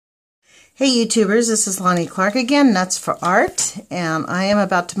Hey YouTubers, this is Lonnie Clark again, Nuts for Art, and I am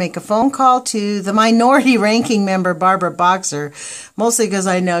about to make a phone call to the minority ranking member, Barbara Boxer, mostly because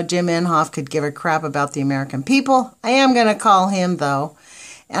I know Jim Inhofe could give a crap about the American people. I am going to call him, though,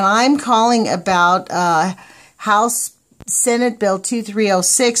 and I'm calling about House Senate Bill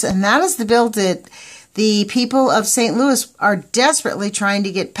 2306, and that is the bill that the people of St. Louis are desperately trying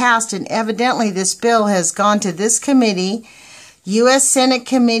to get passed, and evidently this bill has gone to this committee, U.S. Senate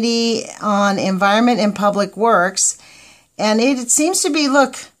Committee on Environment and Public Works, and it seems to be,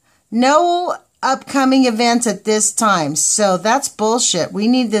 look, no upcoming events at this time, so that's bullshit. We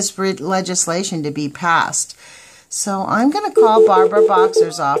need this legislation to be passed. So I'm going to call Barbara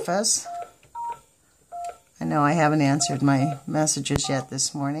Boxer's office. I know I haven't answered my messages yet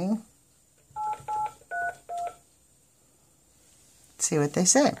this morning. Let's see what they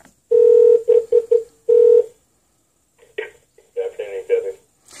say.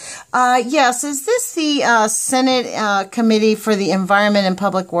 Yes, is this the Senate Committee for the Environment and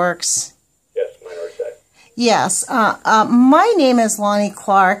Public Works? Yes, minority side. Yes. My name is Lonnie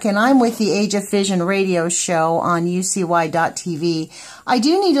Clark, and I'm with the Age of Fission radio show on UCY.tv. I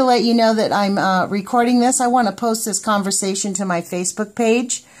do need to let you know that I'm recording this. I want to post this conversation to my Facebook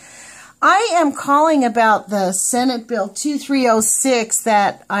page. I am calling about the Senate Bill 2306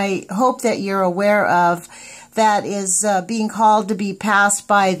 that I hope that you're aware of, that is being called to be passed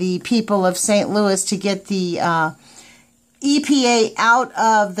by the people of St. Louis to get the EPA out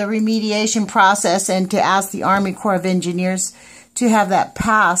of the remediation process and to ask the Army Corps of Engineers to have that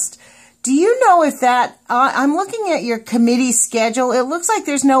passed. Do you know if that, I'm looking at your committee schedule, it looks like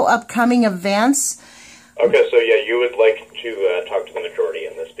there's no upcoming events. Okay, so yeah, you would like to talk to the majority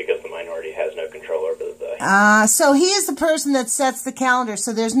in this because the minority has no control over the... So he is the person that sets the calendar.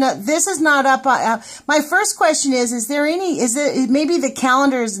 So there's no, this is not up. My first question is there any, is it, maybe the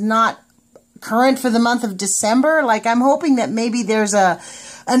calendar is not current for the month of December? Like, I'm hoping that maybe there's an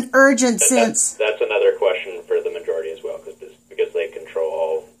urgent sense. That's another question for the majority as well, because they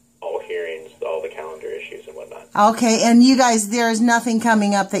control all hearings, all the calendar issues and whatnot. Okay, and you guys, there is nothing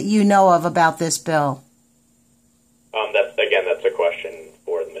coming up that you know of about this bill? That's a question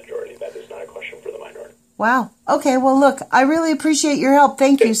for the majority. That is not a question for the minority. Wow. Okay, well, look, I really appreciate your help.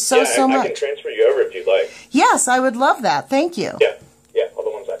 Thank you so much. I can transfer you over if you'd like. Yes, I would love that. Thank you. Yeah, hold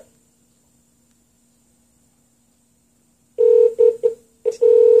on one sec.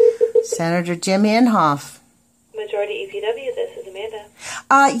 Senator Jim Inhofe. Majority EPW, this is Amanda.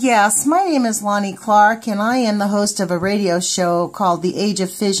 Yes, my name is Lonnie Clark, and I am the host of a radio show called the Age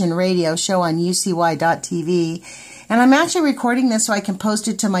of Fission radio show on UCY.tv. And I'm actually recording this so I can post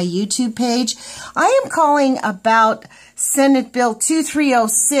it to my YouTube page. I am calling about Senate Bill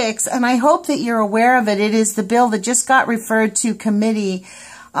 2306, and I hope that you're aware of it. It is the bill that just got referred to committee.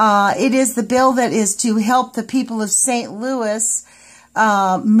 It is the bill that is to help the people of St. Louis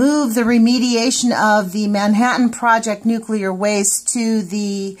move the remediation of the Manhattan Project nuclear waste to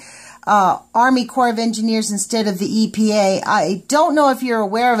the Army Corps of Engineers instead of the EPA. I don't know if you're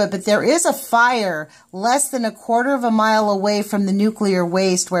aware of it, but there is a fire less than a quarter of a mile away from the nuclear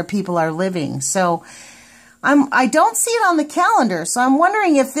waste where people are living. So I don't see it on the calendar. So I'm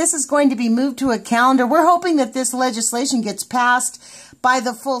wondering if this is going to be moved to a calendar. We're hoping that this legislation gets passed by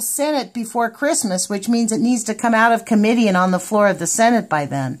the full Senate before Christmas, which means it needs to come out of committee and on the floor of the Senate by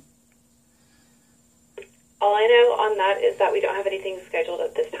then. All I know on that is that we don't have anything scheduled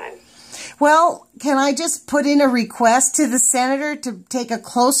at this time. Well, can I just put in a request to the senator to take a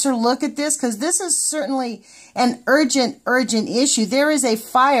closer look at this? Because this is certainly an urgent issue. There is a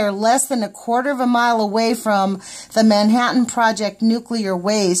fire less than a quarter of a mile away from the Manhattan Project nuclear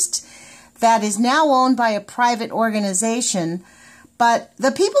waste that is now owned by a private organization. But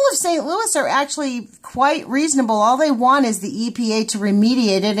the people of St. Louis are actually quite reasonable. All they want is the EPA to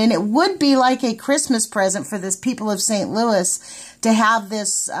remediate it, and it would be like a Christmas present for this people of St. Louis to have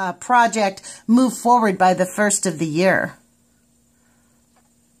this project move forward by the first of the year.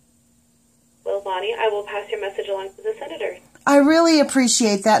 Well, Lonnie, I will pass your message along to the senator. I really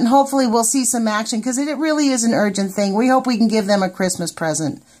appreciate that, and hopefully we'll see some action, because it really is an urgent thing. We hope we can give them a Christmas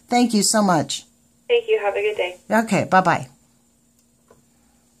present. Thank you so much. Thank you. Have a good day. Okay, bye-bye.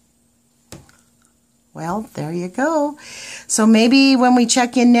 Well, there you go. So maybe when we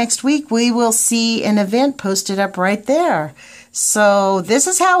check in next week, we will see an event posted up right there. So this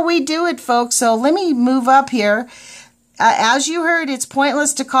is how we do it, folks. So let me move up here. As you heard, it's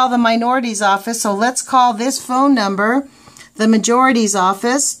pointless to call the minorities office. So let's call this phone number, the majorities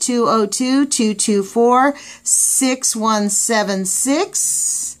office,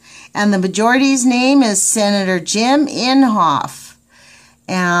 202-224-6176. And the majority's name is Senator Jim Inhofe.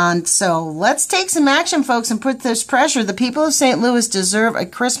 And so let's take some action, folks, and put this pressure. The people of St. Louis deserve a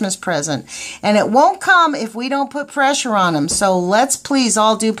Christmas present. And it won't come if we don't put pressure on them. So let's please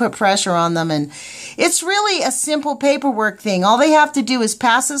all do put pressure on them. And it's really a simple paperwork thing. All they have to do is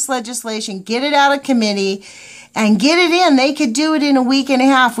pass this legislation, get it out of committee, and get it in. They could do it in a week and a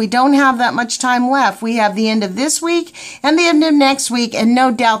half. We don't have that much time left. We have the end of this week and the end of next week, and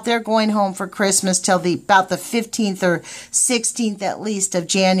no doubt they're going home for Christmas till about the 15th or 16th at least of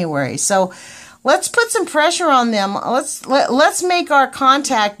January. So let's put some pressure on them. Let's make our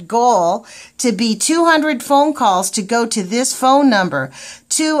contact goal to be 200 phone calls to go to this phone number,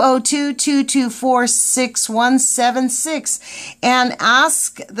 202-224-6176, and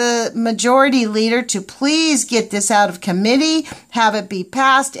ask the majority leader to please get this out of committee, have it be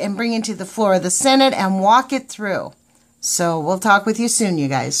passed, and bring it to the floor of the Senate and walk it through. So we'll talk with you soon, you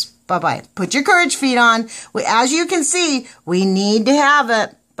guys. Bye-bye. Put your courage feet on. As you can see, we need to have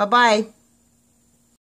it. Bye-bye.